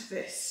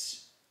Activist.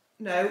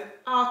 No,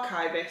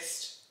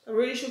 Archivist. I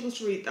really struggled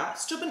to read that.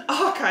 Stubborn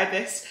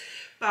Archivist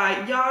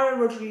by Yara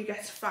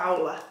Rodriguez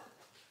Fowler.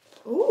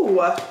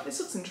 Ooh, this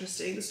looks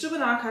interesting. The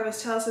stubborn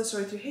archivist tells her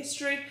story through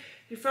history,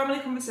 through family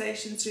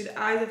conversations, through the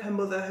eyes of her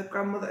mother, her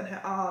grandmother and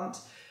her aunt.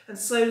 And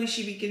slowly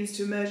she begins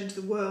to emerge into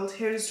the world.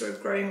 Here is a story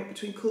of growing up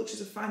between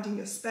cultures, of finding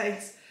your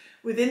space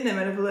within them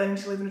and of learning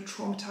to live in a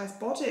traumatised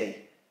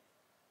body.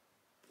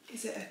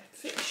 Is it a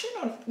fiction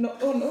or no?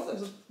 Oh no,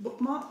 there's a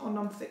bookmark or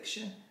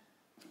non-fiction.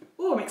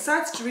 Oh, I'm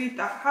excited to read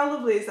that. How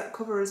lovely is that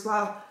cover as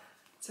well?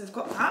 So I've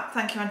got that.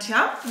 Thank you, Auntie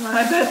Anne.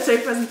 My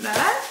birthday present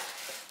there.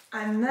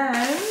 And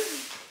then,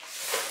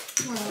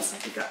 what else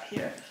have we got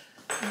here?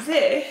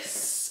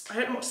 This, I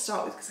don't know what to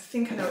start with because I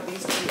think I know what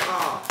these two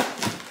are.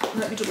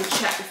 Let me double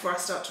check before I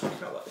start talking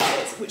about what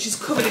this is, which is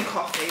covered in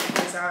coffee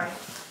because I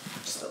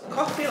just spilled the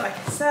coffee, like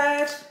I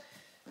said.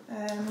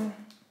 I'm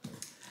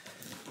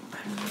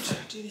going to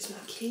do this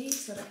with a key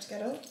so I don't have to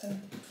get up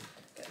and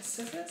get the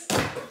scissors.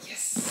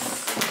 Yes!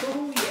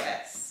 Oh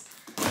yes!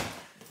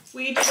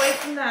 Weed away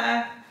from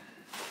there.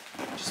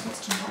 Just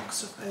wants to knock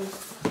stuff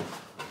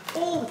over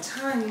all the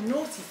time, you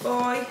naughty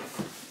boy.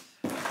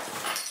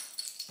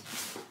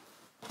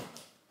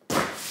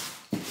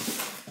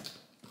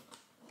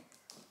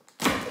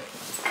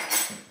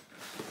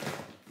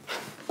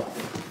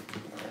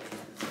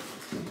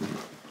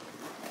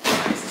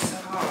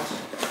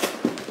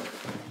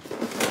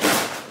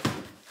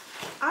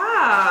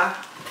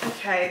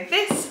 Okay,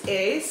 this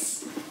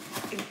is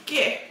a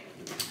gift.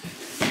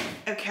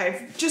 Okay,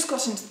 I've just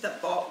got into the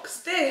box.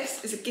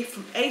 This is a gift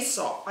from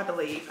Aesop, I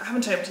believe. I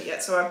haven't opened it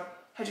yet, so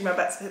hedging my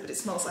bets with it, but it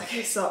smells like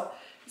it. So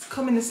it's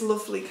come in this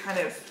lovely kind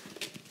of,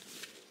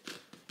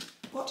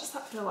 what does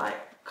that feel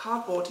like?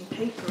 Cardboardy,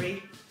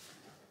 papery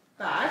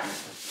bag.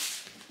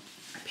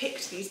 I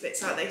picked these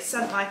bits out. They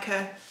sent like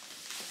a,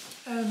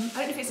 I don't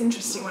know if it's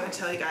interesting when I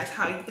tell you guys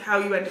how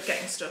you end up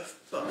getting stuff,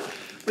 but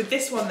with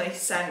this one they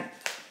sent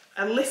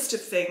a list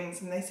of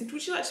things and they said,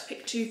 would you like to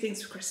pick 2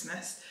 things for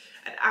Christmas?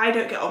 And I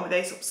don't get on with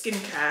Aesop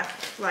skincare.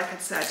 Like I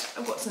said,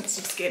 I've got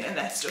sensitive skin and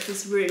their stuff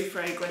is really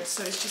fragrant,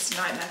 so it's just a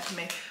nightmare for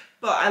me.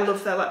 But I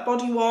love their like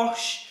body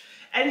wash.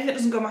 Anything that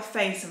doesn't go on my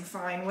face I'm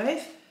fine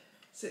with.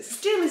 So it's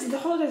still, the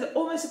holidays are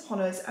almost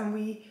upon us and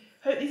we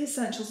hope these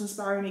essentials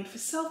inspire you for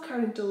self-care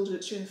and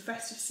indulgence during the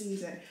festive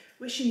season.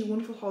 Wishing you a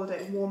wonderful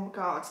holiday and warm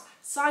regards.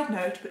 Side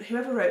note, but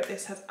whoever wrote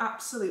this has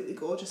absolutely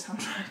gorgeous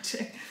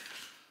handwriting.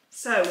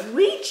 So,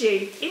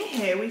 Ouija, in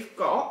here we've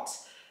got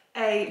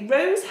a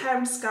rose hair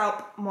and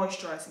scalp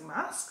moisturising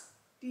mask.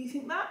 Do you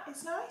think that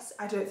is nice?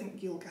 I don't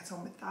think you'll get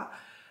on with that.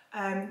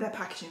 Their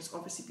packaging is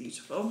obviously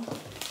beautiful.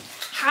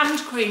 Hand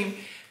cream.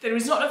 There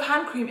is not enough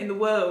hand cream in the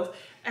world.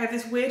 I have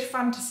this weird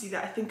fantasy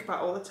that I think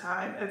about all the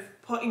time of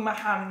putting my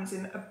hands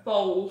in a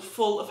bowl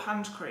full of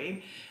hand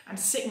cream and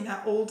sitting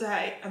there all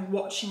day and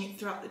watching it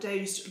throughout the day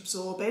just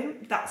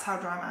absorbing. That's how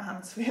dry my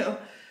hands feel.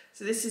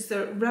 So this is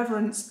the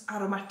Reverence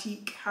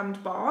Aromatique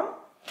Hand Balm.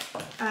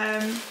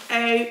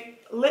 A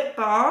lip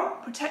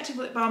balm, protective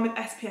lip balm with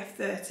SPF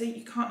 30.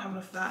 You can't have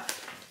enough of that.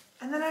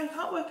 And then I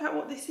can't work out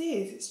what this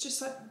is. It's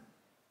just like,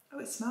 oh,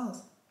 it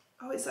smells.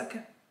 Oh, it's like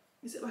a,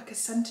 is it like a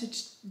scented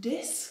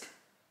disc?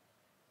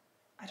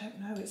 I don't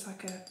know, it's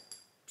like a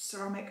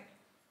ceramic,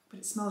 but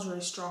it smells really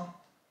strong.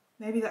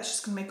 Maybe that's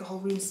just gonna make a whole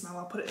room smell.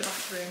 I'll put it in the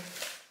bathroom.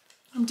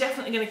 I'm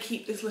definitely gonna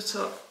keep this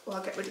little, well,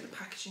 I'll get rid of the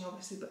packaging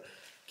obviously, but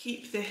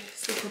keep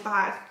this little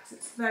bag because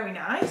it's very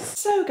nice.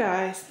 So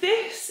guys,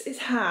 this is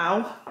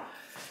how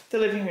the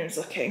living room's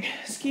looking.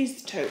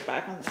 Excuse the tote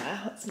bag on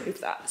there, let's move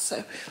that.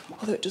 So,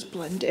 although it does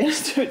blend in,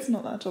 so it's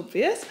not that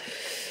obvious.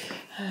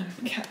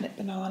 Catnip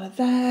banana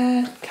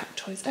there, cat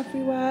toys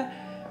everywhere.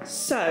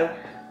 So,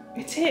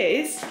 it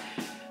is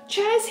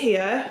chairs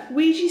here,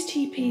 Ouija's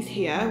teepees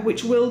here,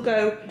 which will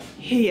go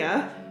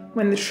here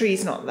when the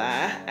tree's not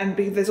there, and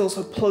there's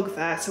also a plug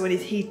there, so when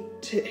his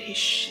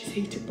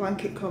heated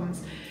blanket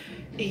comes,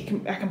 I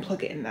can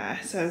plug it in there,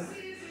 so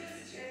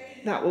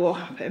that will all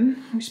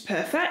happen, which is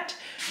perfect.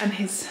 And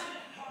his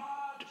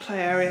play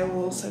area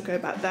will also go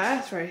back there.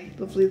 It's very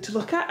lovely to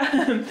look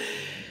at.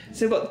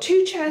 So we've got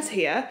 2 chairs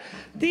here.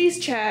 These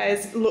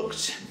chairs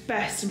looked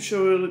best, I'm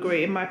sure you'll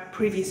agree, in my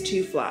previous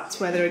 2 flats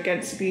where they're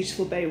against a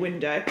beautiful bay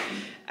window.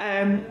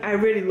 I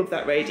really love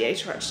that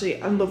radiator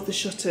actually. I love the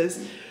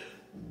shutters.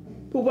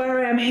 But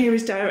where I am here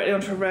is directly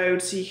onto a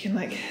road, so you can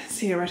like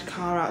see a red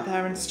car out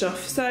there and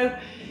stuff. So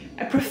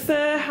I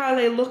prefer how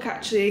they look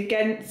actually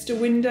against a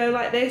window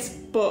like this,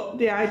 but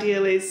the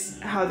ideal is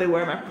how they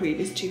were in my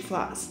previous 2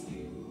 flats.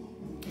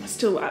 I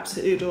still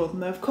absolutely adore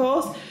them though, of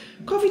course.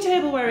 Coffee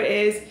table where it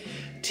is.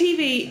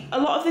 TV, a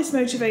lot of this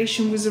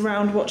motivation was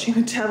around watching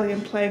the telly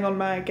and playing on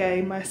my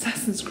game, my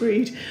Assassin's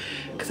Creed,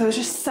 because I was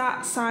just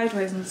sat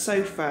sideways on the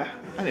sofa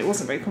and it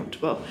wasn't very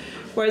comfortable.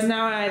 Whereas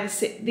now I either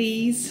sit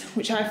these,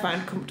 which I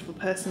find comfortable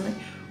personally,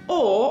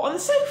 or on the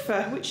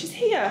sofa, which is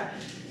here.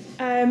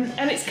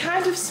 And it's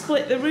kind of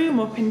split the room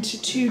up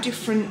into 2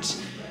 different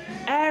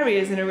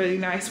areas in a really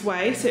nice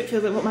way. So it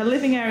feels like I've got my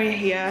living area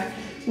here,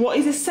 what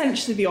is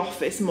essentially the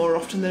office more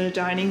often than a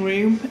dining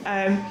room.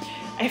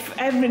 If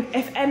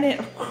any,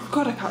 oh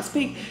God, I can't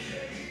speak.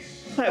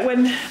 Like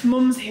when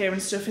mum's here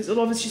and stuff, it'll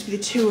obviously just be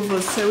the 2 of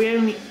us. So we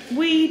only,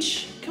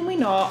 Ouija, can we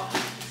not?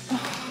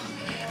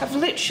 Oh, I've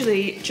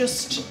literally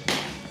just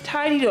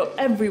tidied up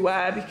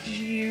everywhere because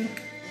you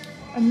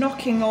are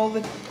knocking all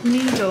the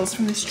needles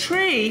from this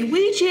tree.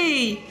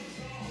 Ouija,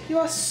 you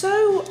are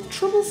so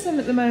troublesome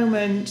at the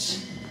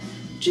moment.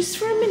 Just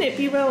for a minute,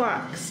 be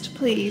relaxed,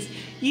 please.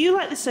 You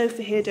like the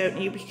sofa here, don't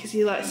you? Because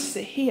he likes to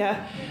sit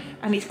here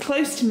and he's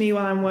close to me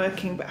while I'm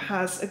working but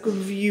has a good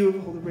view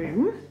of all the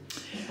room.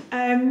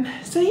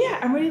 So yeah,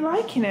 I'm really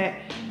liking it.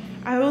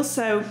 I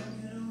also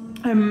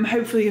am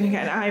hopefully going to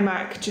get an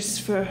iMac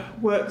just for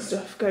work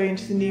stuff going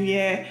into the new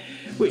year,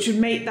 which would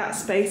make that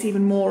space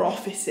even more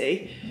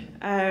officey.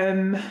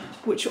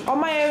 Which on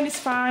my own is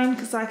fine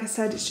because like I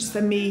said, it's just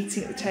me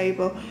eating at the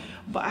table.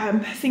 But I'm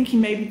thinking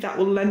maybe that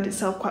will lend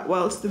itself quite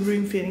well to the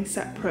room feeling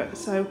separate.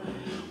 So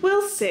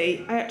we'll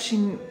see. I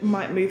actually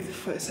might move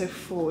the sofa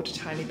forward a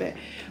tiny bit.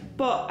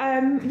 But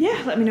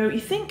yeah, let me know what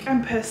you think.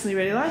 I'm personally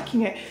really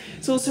liking it.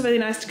 It's also really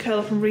nice to curl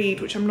up and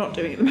read, which I'm not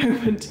doing at the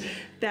moment,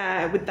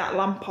 there with that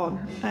lamp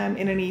on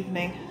in an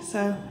evening.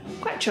 So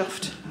quite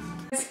chuffed.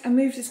 I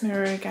moved this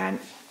mirror again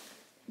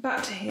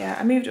back to here.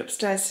 I moved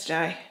upstairs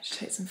today to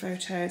take some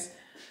photos.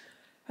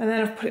 And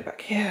then I've put it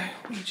back here.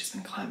 We've just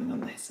been climbing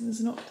on this and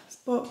there's not this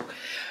book.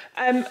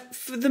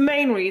 For the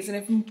main reason,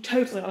 if I'm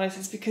totally honest,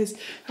 is because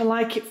I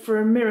like it for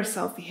a mirror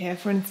selfie here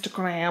for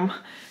Instagram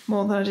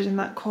more than I did in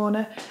that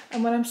corner.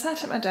 And when I'm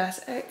sat at my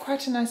desk, I get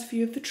quite a nice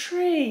view of the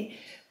tree,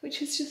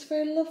 which is just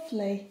very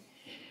lovely.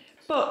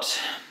 But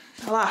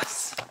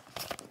alas,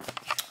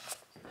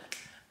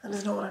 That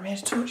is not what I'm here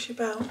to talk to you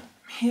about. I'm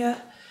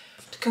here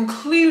to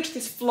conclude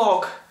this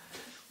vlog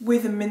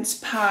with a mince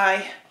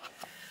pie.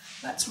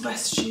 Let's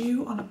rest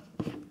you on a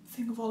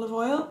thing of olive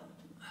oil.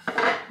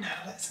 No,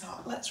 let's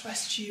not. Let's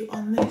rest you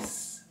on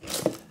this.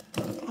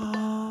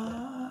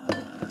 No,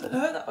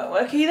 that won't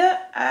work either.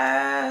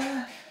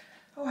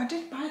 Oh, I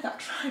did buy that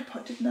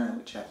tripod, didn't I?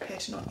 Which I appear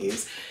to not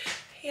use.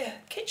 Here,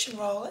 kitchen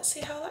roll. Let's see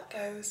how that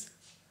goes.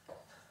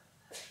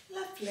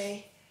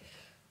 Lovely.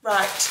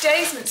 Right,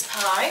 today's mince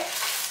pie.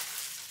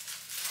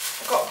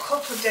 I got a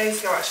couple of days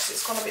ago actually, so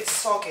it's gone a bit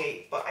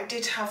soggy, but I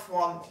did have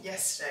one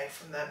yesterday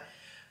from them,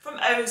 from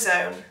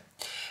Ozone,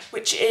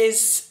 which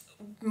is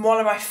one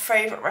of my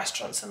favourite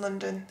restaurants in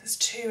London. There's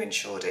two in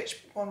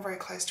Shoreditch, one very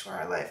close to where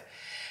I live.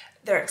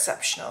 They're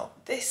exceptional.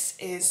 This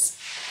is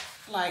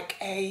like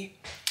a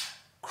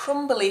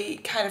crumbly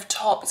kind of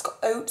top. It's got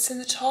oats in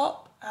the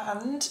top,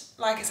 and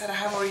like I said, I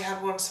have already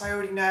had one, so I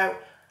already know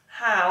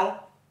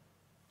how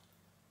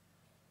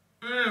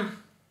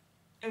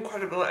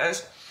incredible it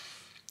is.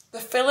 The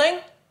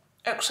filling,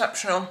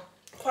 exceptional.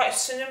 Quite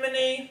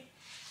cinnamony.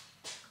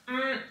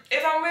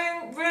 If I'm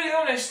being really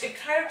honest, it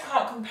kind of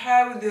can't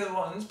compare with the other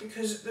ones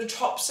because the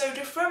top's so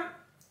different.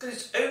 Because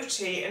it's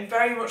oaty and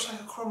very much like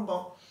a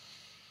crumble.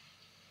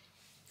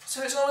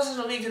 So it's almost in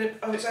a league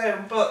of its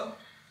own, but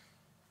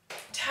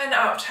 10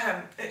 out of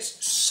 10.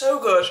 It's so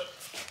good.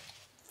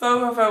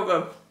 So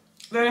good.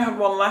 They only have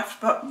one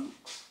left, but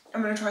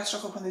I'm going to try to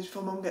stock up on these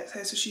before Mum gets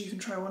here so she can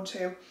try one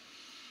too.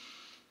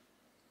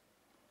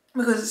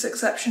 Because it's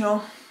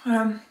exceptional.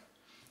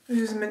 This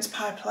is a mince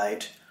pie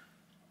plate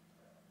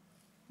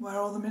where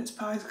all the mince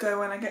pies go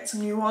when I get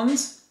some new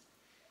ones.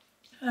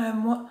 I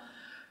run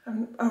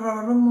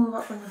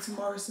about bringing some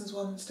Morrison's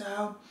ones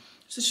down.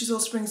 So she's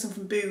also bringing some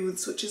from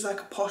Booths, which is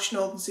like a posh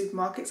northern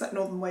supermarket. It's like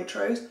Northern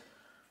Waitrose.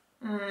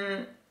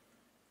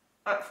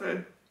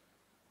 Actually,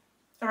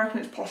 I reckon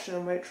it's posher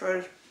than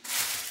Waitrose.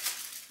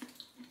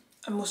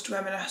 And Muster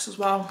M&S as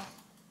well.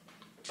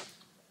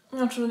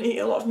 I'm trying to eat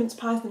a lot of mince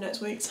pies the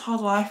next week. It's a hard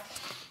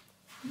life.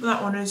 But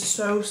that one is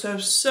so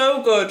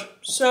good.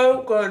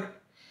 So good.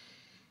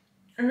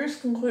 And this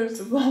concludes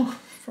the vlog.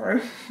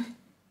 Sorry.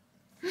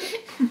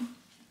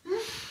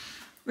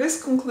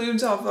 This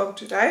concludes our vlog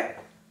today.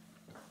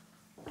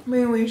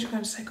 Me and Weege are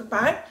going to say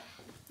goodbye.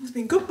 It's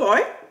been a good boy.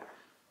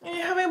 And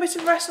you're having a bit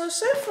of rest on the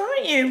sofa,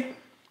 aren't you?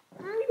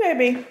 You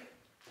baby.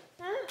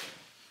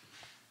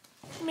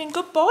 I mean,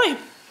 good boy.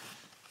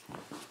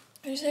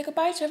 Can you say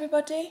goodbye to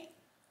everybody?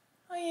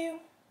 Are you?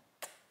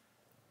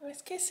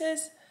 Nice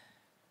kisses.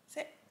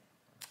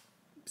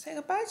 Say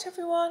goodbye to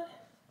everyone.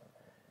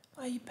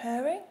 Are you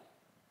purring?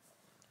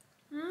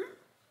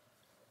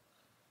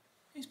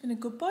 Who's been a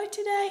good boy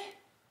today?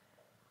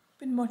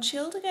 Been more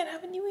chilled again,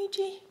 haven't you,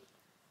 Ouija?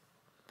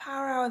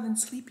 Power hour than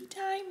sleepy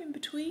time in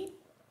between.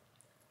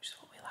 Which is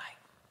what we like.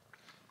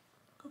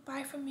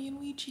 Goodbye from me and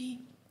Ouija.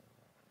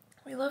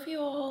 We love you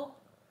all.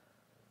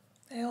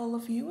 They all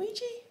love you,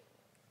 Ouija.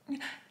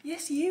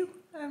 Yes, you.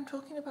 I'm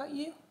talking about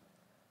you.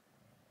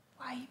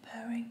 Why are you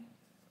purring?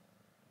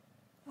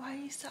 Why are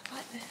you sat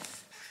like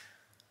this?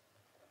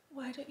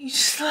 Why don't you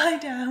just lie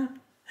down?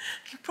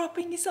 You're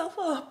propping yourself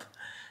up.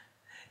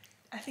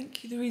 I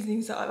think the reason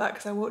you sat like that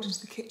because I walked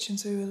into the kitchen,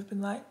 so you would have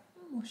been like,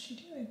 what's she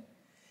doing?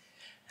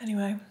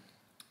 Anyway,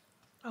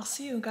 I'll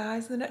see you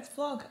guys in the next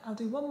vlog. I'll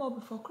do one more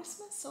before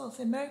Christmas, so I'll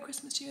say Merry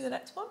Christmas to you in the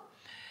next one.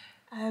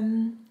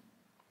 And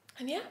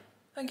yeah,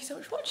 thank you so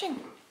much for watching.